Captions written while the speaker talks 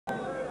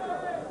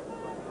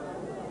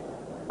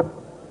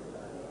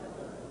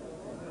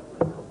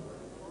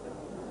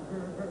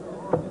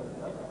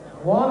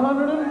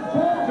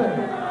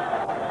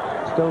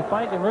140. Still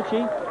fighting,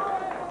 Ritchie.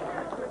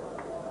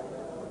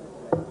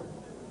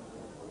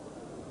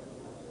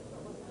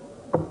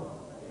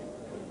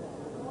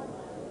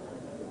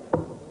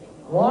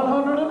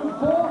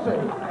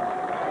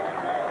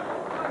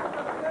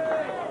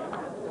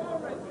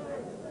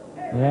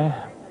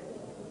 Yeah,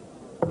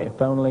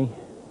 if only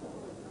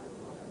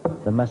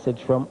the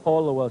message from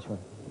all the Welshmen.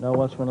 No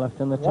Welshmen left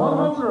in the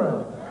tournament.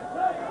 100.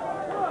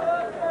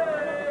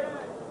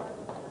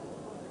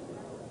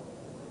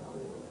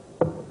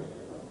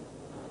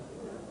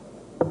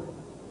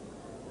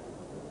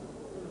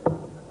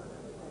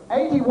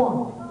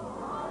 $81.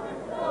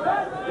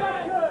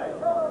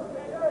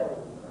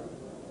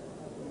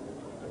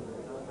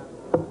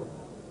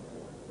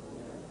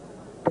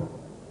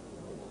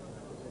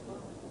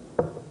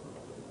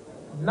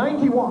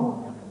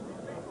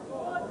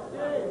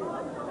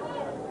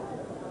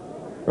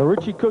 Well,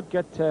 Ritchie could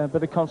get a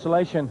bit of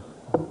consolation.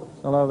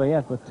 It's not over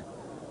yet, but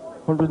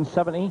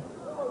 170.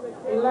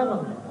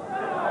 11.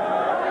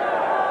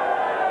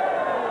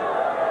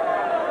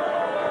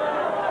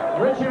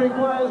 Ritchie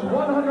requires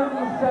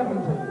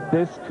 170.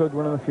 This could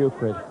win him a few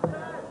quid.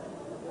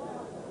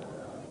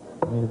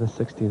 Maybe the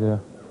 60 there.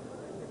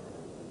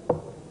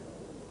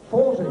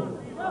 40.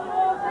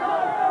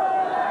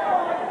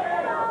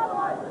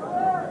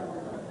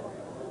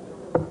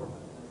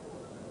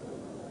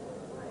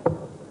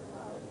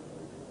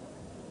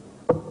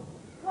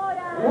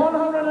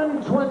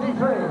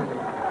 123.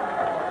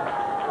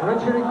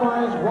 Ritchie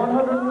requires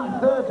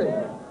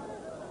 130.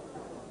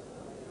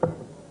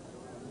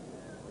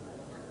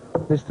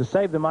 This to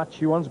save the match.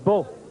 He wants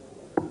bull.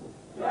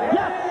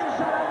 Yes!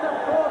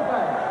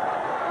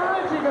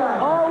 Ritchie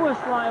got. Always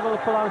liable to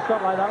pull out a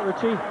shot like that,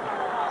 Ritchie.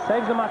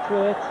 Saves the match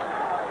with it.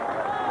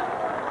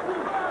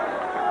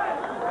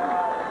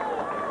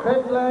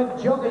 Fifth leg,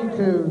 Jocky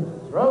to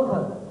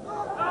Roper.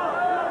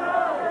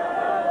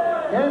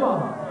 Game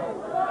on.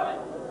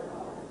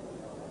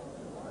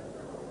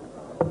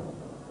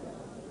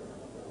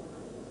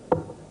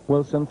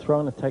 Wilson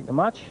thrown to take the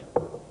match.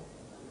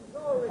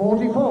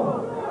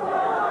 44.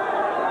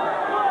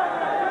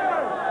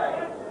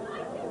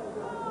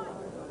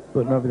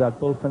 But maybe that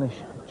bull finish,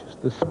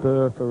 just the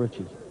spur for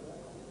Ritchie.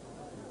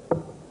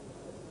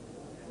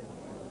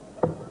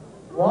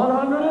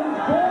 140.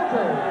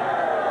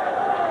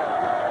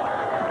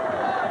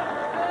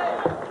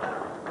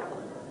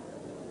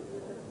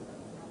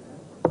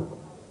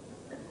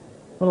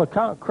 Well, the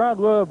crowd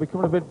were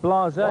becoming a bit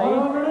blasé.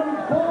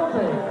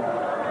 140.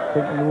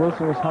 Thinking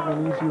Wilson was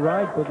having an easy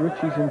ride, but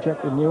Ritchie's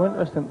injected new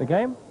interest into the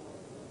game.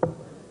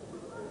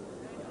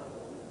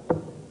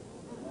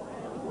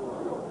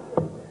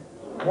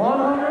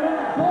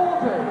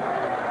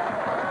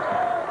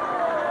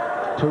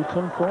 2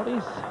 ton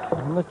 40s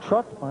on the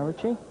trot by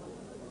Ritchie.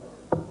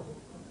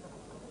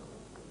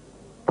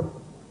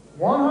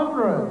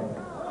 100.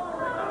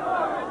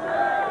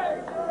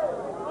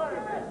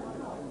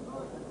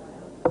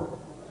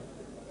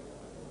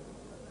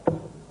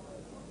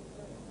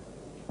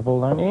 Double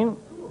 19.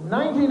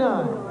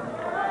 99.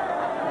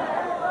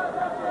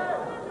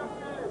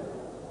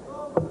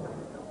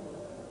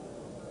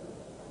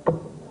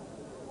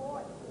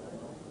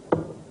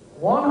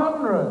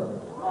 100.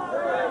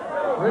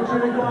 Ritchie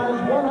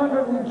requires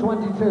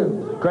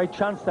 122. Great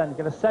chance then,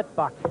 get a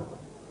setback.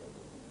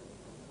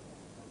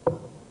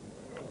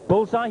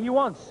 Bullseye he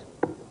wants.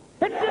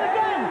 Hits it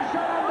again!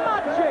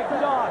 Magic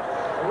dot!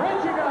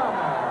 Ritchie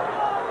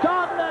Gardner.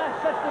 Gardner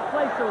sets the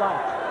place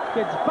alight.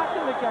 Gets back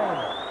in the game.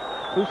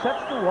 2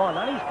 sets to 1,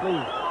 and he's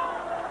pleased.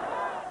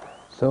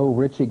 So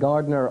Ritchie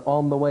Gardner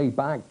on the way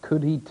back.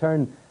 Could he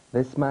turn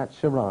this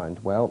match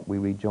around? Well, we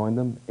rejoin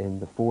them in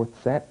the 4th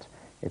set.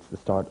 It's the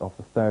start of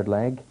the 3rd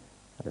leg,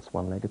 and it's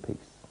 1 leg apiece.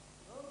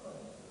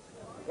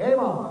 Game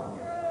on.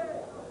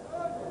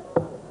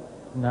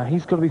 Now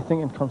he's got to be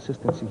thinking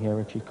consistency here,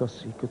 Ritchie,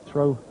 because he could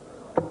throw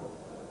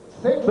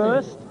 60.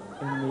 first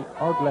in the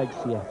odd legs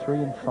here, 3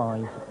 and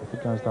 5, if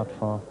it goes that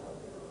far.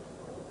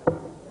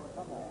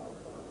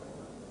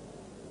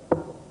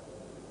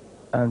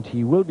 And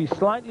he will be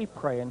slightly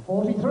praying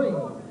 43.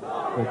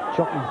 that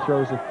Jocky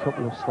throws a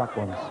couple of slack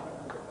ones.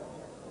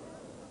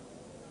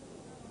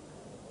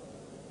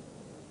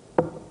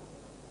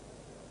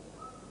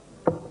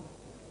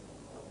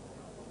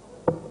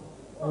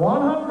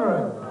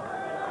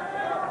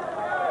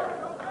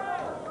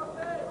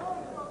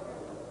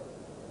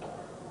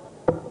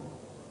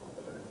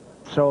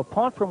 So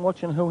apart from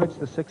watching who hits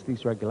the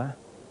 60s regular,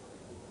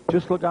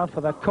 just look out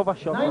for that cover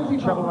shot on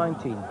treble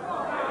 19.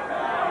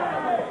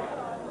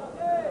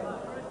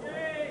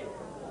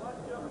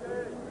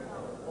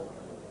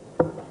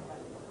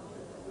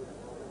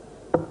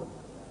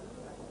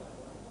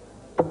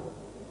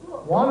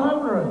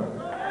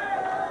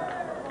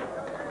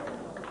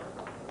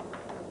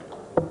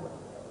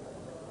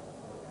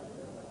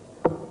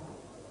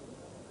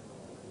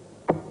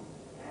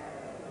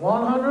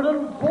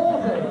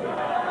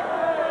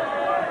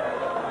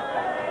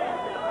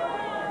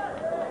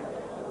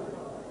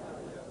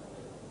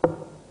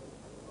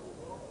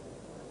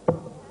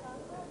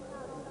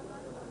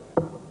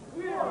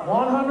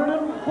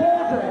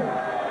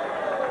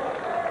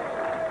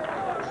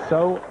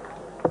 So,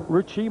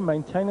 Ritchie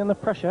maintaining the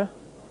pressure.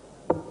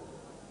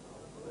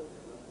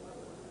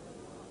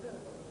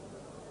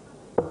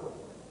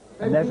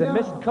 And there's a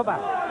missed cover.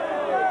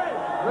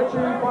 Ritchie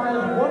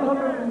requires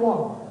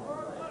 101.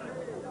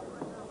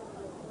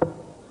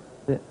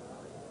 The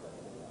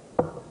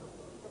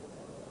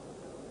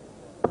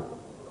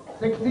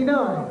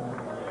 69.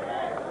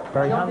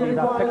 Very Jocky handy,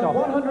 that requires pickup.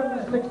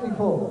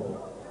 164.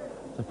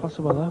 Is it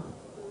possible though?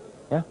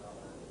 Yeah.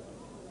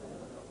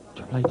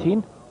 Triple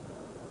 18.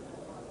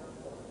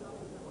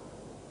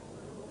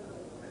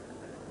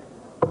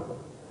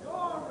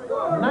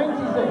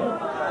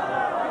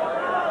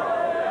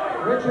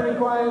 Ritchie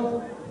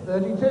requires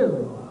 32.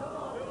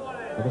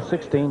 With a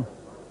 16.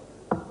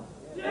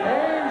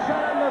 Game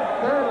shot on the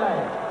third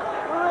leg.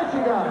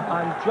 Ritchie Gardner.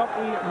 And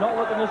Jocky not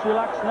looking as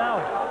relaxed now.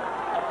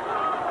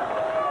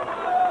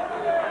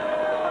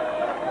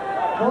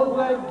 Fourth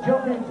leg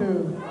Jocky to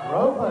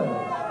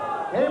Rovers.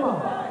 Game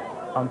on.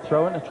 I'm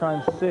throwing to try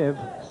and save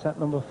set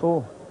number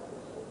 4.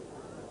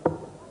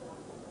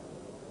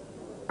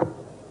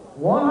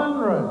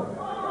 100.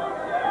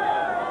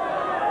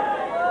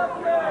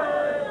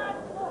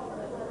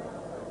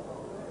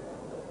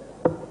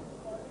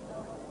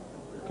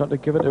 Got to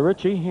give it to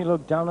Ritchie. He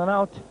looked down and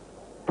out.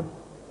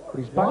 But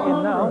he's back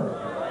in now.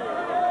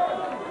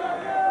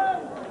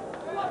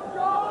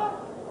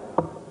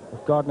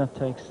 If Gardner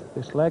takes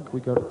this leg, we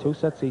go to 2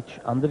 sets each.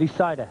 And the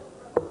decider.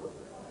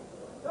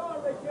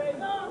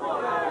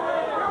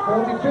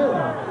 42.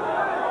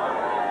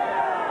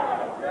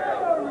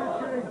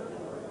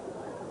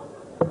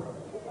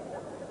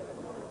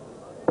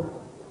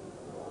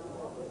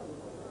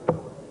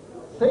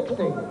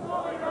 60.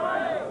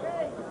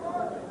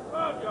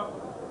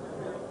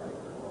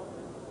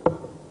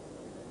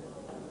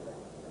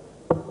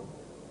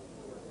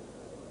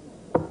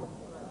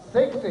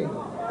 60.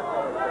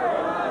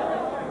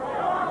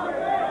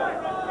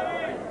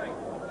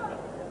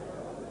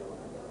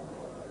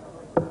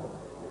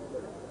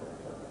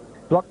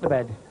 Blocked the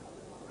bed.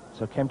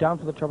 So came down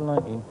to the treble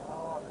 19.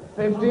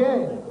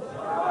 58.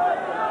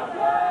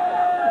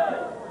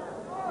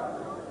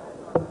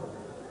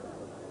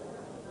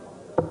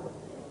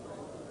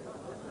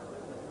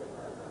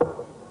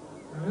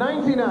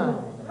 99.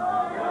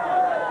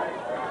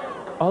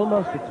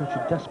 Almost a touch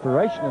of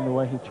desperation in the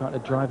way he tried to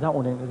drive that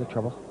one into the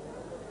treble.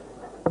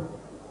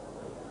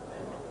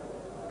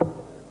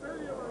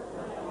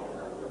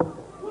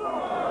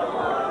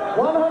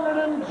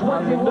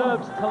 And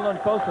nerves telling on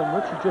both of them.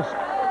 Ritchie just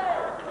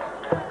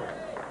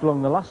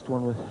flung the last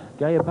one with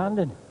gay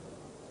abandon.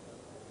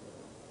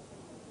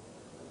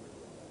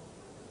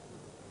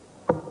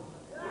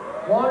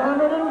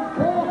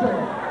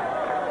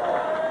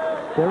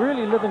 140. They're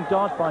really living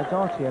dart by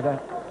dart here.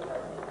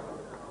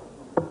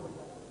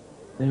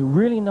 They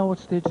really know what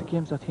stage the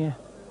game's at here.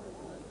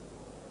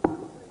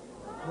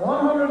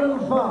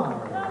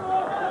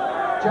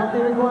 105. Jocky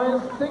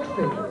requires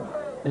 60.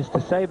 Is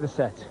to save the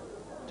set.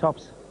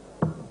 Tops.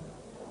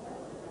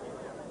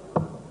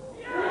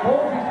 40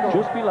 score.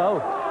 Just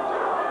below.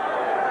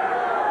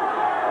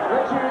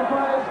 Ritchie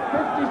requires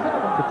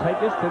 57. To take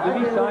this to the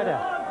decider.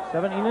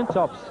 17 in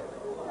tops.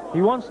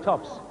 He wants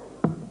tops.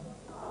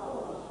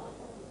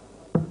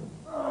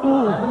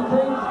 Ooh.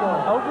 17 score.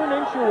 Over an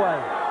inch away.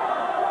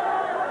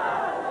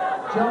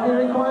 Jocky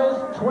requires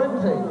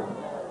 20.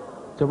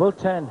 Double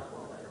 10.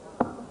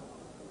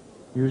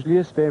 Usually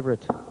his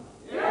favourite.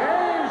 Game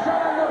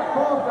shot on the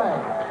fourth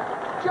leg.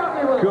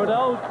 Jocky Wilson. Good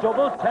old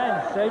double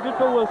 10. Save it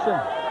for Wilson.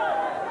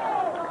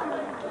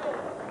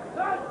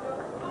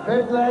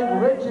 Fifth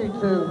leg Ritchie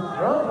to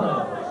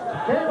Rovers.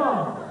 Game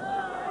on.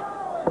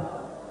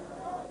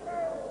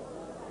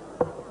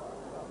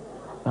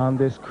 And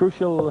this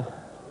crucial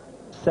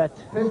set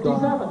is 57.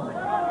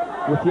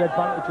 gone with the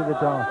advantage of the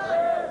darts.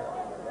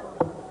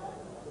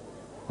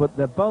 But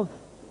they're both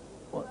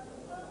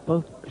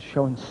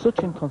showing such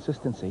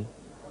inconsistency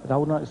that I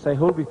would like to say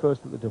who'll be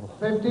first at the double.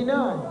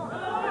 59.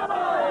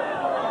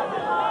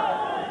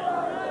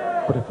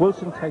 But if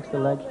Wilson takes the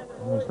leg, he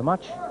wins the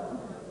match.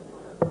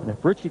 And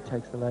if Ritchie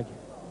takes the leg,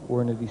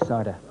 we're in a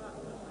decider.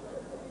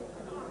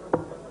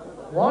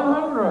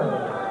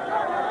 100.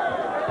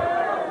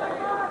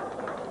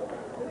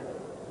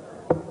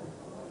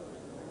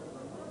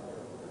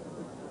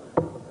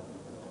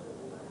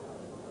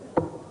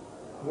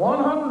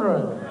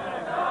 100.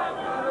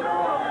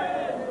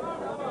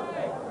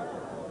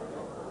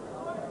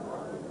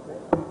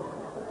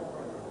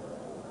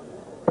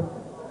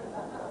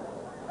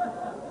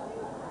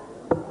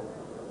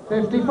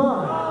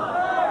 $55.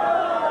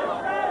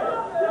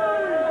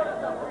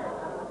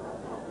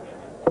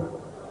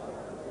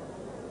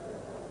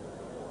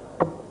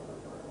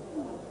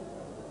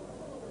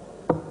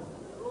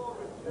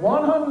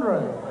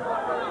 100.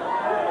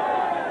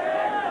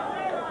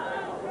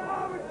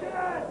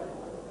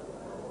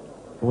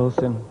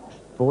 Wilson,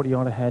 40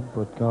 on ahead,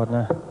 but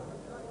Gardner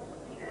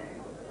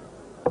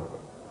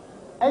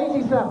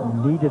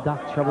 87. needed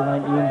that treble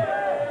 19.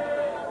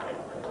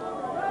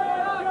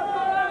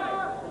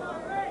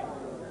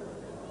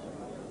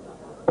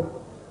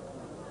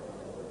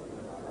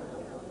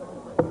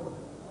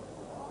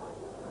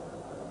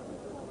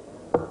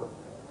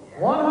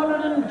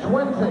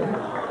 120.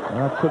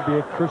 That could be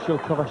a crucial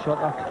cover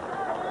shot, that.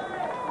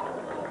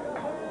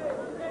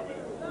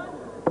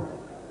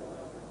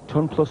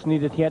 Ton plus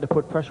needed here to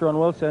put pressure on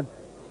Wilson.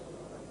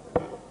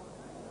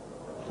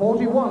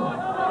 41.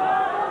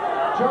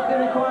 Jocky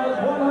requires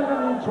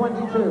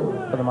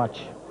 122. For the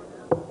match.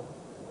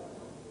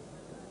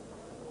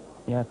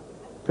 Yeah,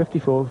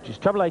 54,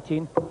 just treble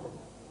 18.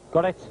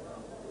 Got it.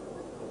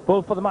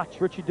 Bull for the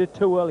match. Ritchie did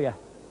 2 earlier.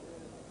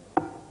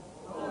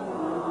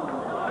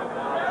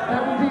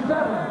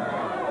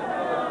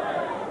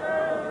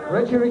 77.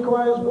 Ritchie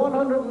requires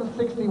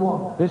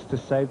 161. This to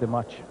save the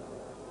match,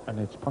 and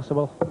it's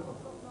possible.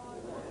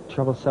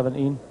 Treble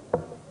 17.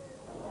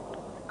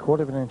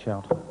 Quarter of an inch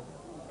out.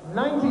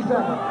 97.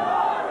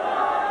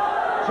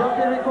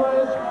 Jocky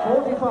requires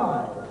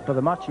 45. For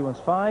the match, he wants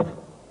 5.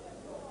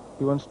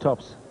 He wants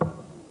tops.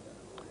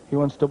 He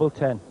wants double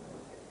 10.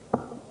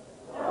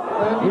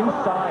 35.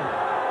 Inside.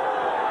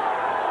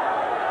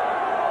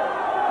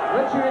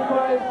 Ritchie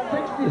requires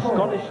The 64.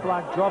 Scottish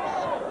flag drops.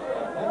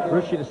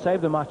 Ritchie to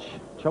save the match.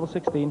 Treble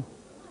 16.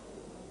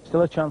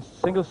 Still a chance.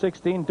 Single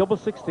 16. Double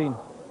 16.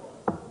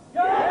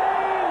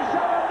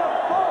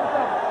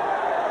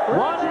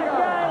 What a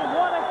game!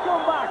 What a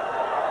comeback!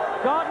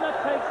 Gardner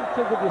takes it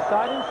to the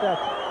deciding set.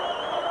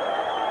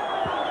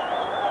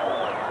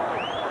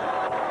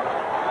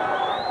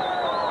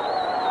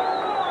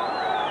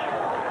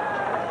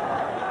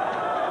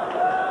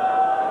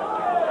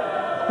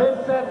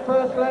 Fifth set,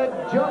 first leg,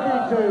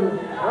 Jocky to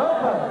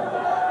Ropers.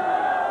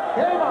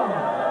 Game on.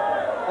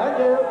 Thank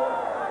you.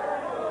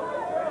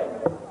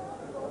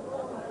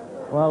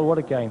 Well, what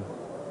a game.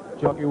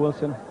 Jocky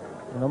Wilson,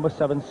 the number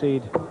 7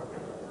 seed. He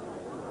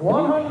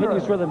 100. hit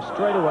his rhythm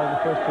straight away in the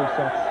first 2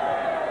 sets.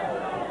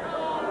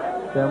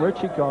 Then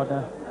Ritchie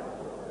Gardner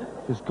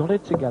just got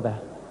it together.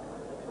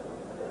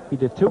 He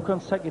did 2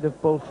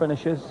 consecutive bull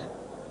finishes.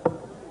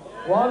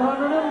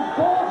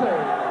 140.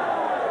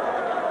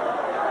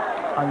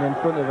 And in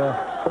front of a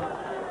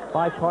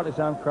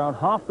bipartisan crowd,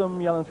 half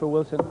them yelling for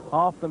Wilson,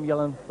 half them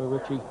yelling for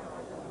Ritchie.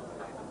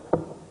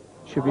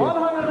 Should be a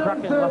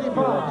cracking last few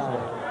legs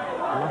here.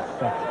 Last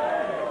set.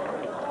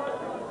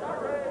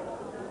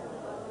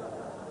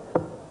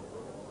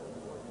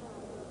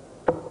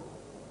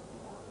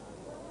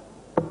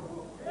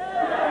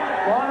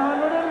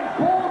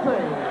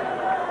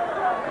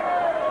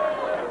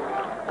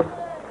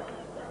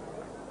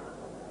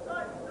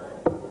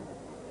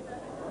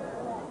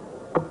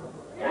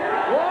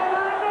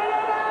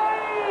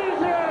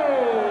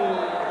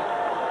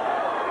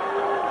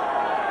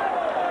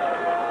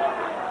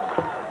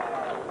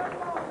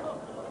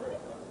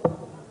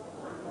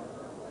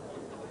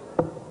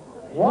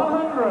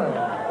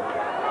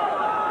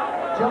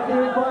 Jocky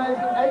requires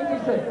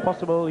 86.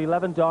 Possible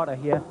 11 darter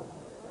here.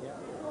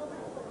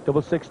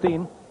 Double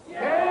 16.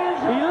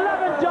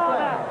 11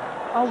 darter!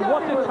 And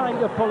what a time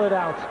to pull it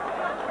out.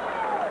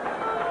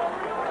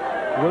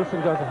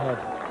 Wilson goes ahead.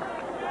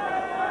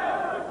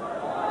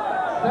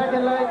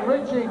 Second leg,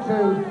 Ritchie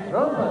to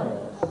Ropers.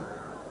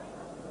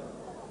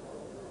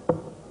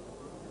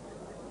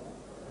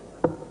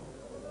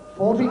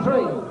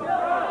 43.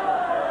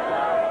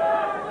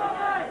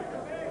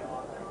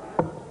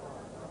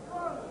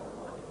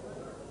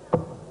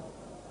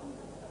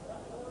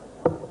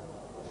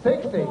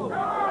 60.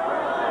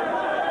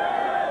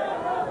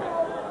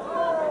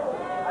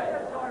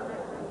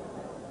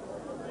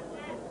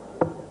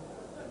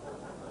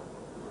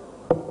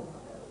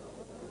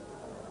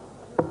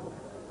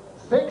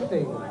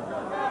 60.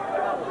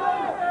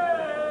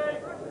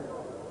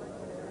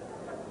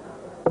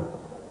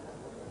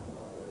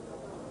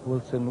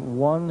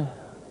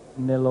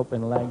 1-0 up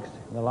in legs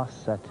in the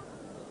last set.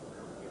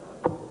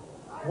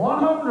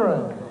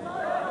 100.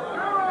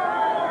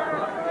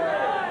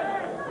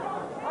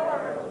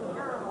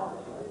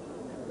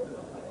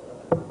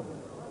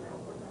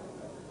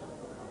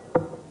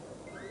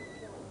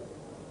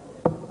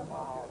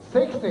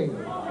 60.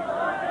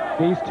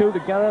 These two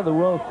together, the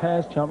world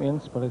pairs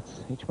champions, but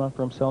it's each man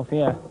for himself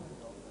here.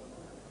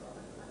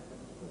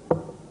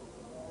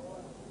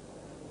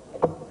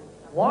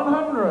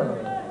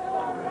 100.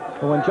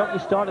 But when Jocky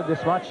started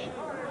this match,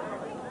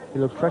 he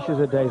looked fresh as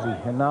a daisy,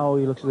 and now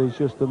he looks as though he's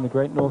just done the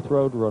Great North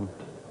Road run.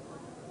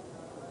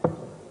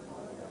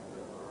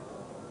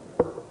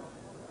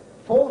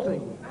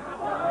 40.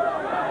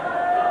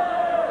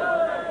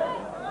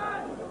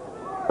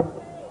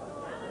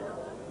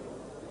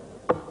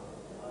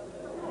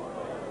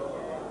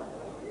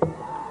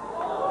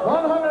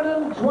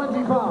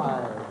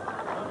 125.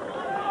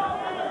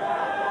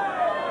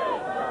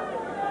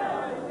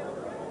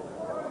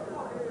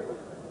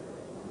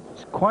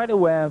 He's quite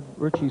aware of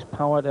Ritchie's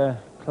power to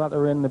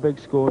clatter in the big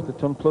scores, the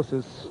ton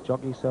pluses,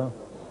 Jocky, so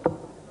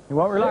he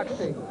won't relax.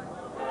 60.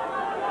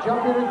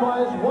 Jocky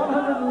requires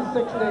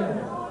 116.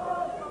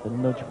 A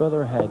nudge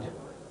further ahead.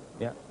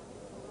 Yeah.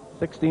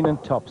 16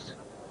 and tops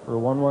for a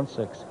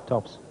 116,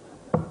 tops.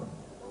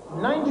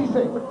 96.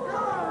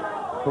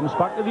 Comes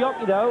back to the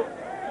Jocky though.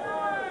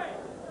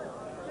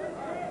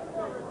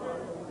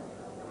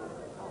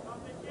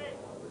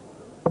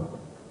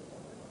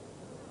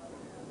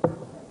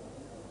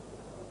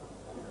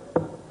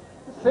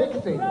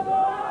 60.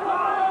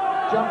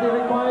 Jockey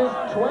requires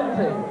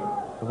 20.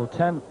 Double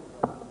 10.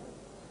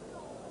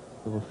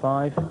 Double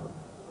 5.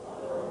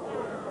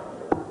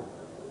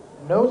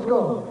 No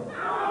score.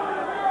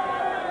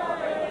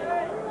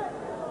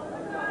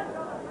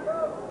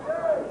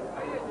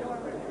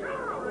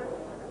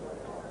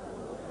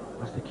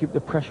 Has to keep the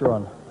pressure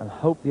on and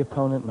hope the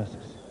opponent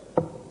misses.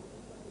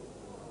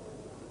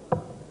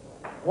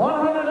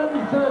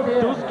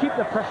 130. Does keep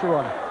the pressure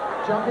on.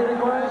 Jockey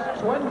requires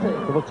 20.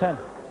 Double 10.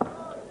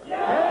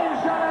 Game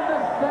shot in the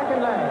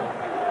second leg.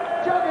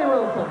 Jockey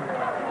Wilson.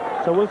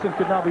 So Wilson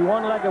could now be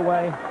one leg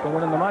away from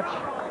winning the match.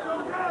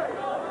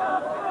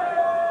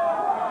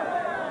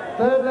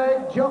 Third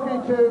leg, Jockey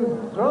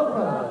 2, throw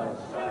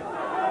first.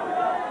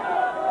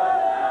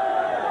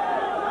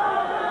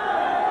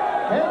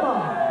 Game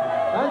on.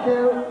 Thank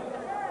you.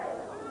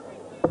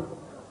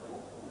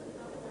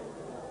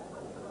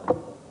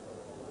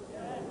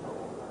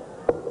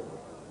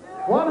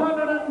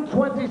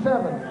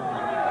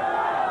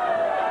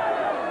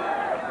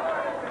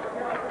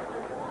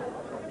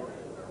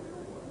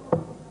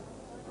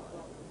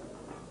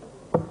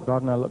 $127.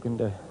 Gardner looking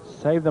to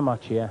save the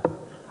match here.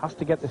 Has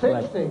to get this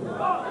leg. 60.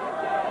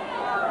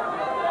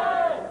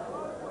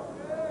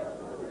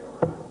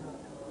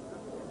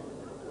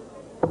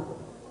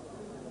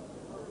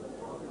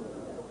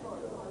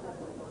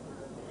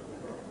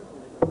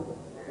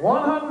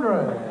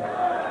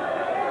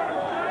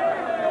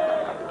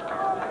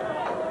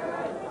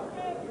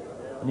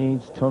 $100.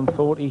 Needs ton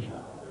 40.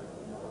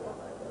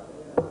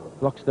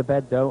 Blocks the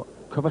bed though.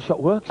 Cover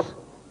shot works.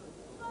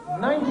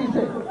 96.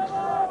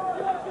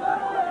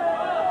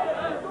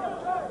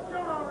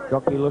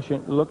 Jockey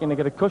looking to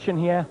get a cushion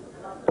here.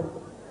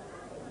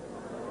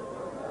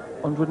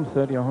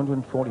 130 or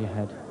 140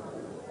 ahead.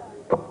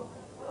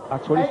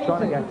 That's what he's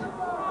trying to get.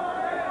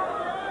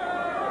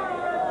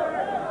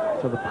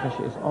 So the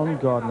pressure is on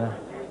Gardner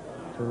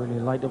to really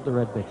light up the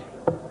red bit.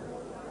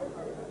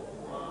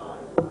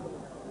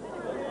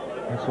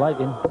 It's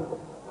lighting.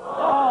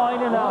 Oh,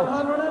 in and out.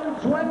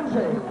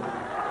 120.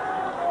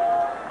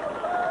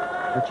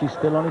 Ritchie's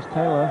still on his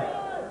tail there.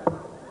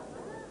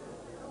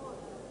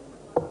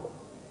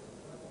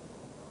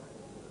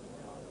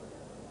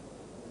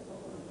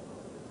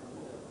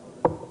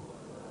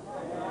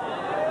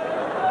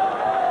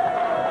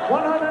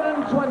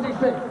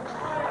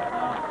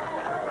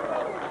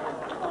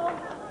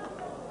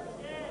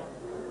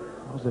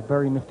 That was a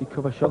very nifty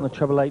cover shot on the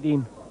treble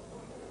 18.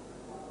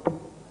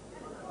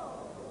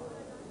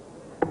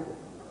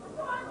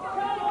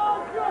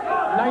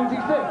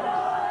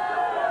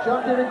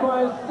 Jockey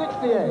requires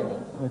 68.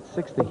 It's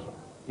 60.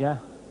 Yeah.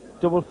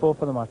 Double 4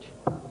 for the match.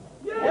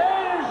 Game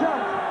shot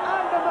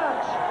and the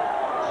match.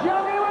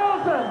 Jockey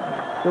Wilson.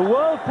 The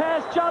World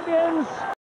Pairs Champions.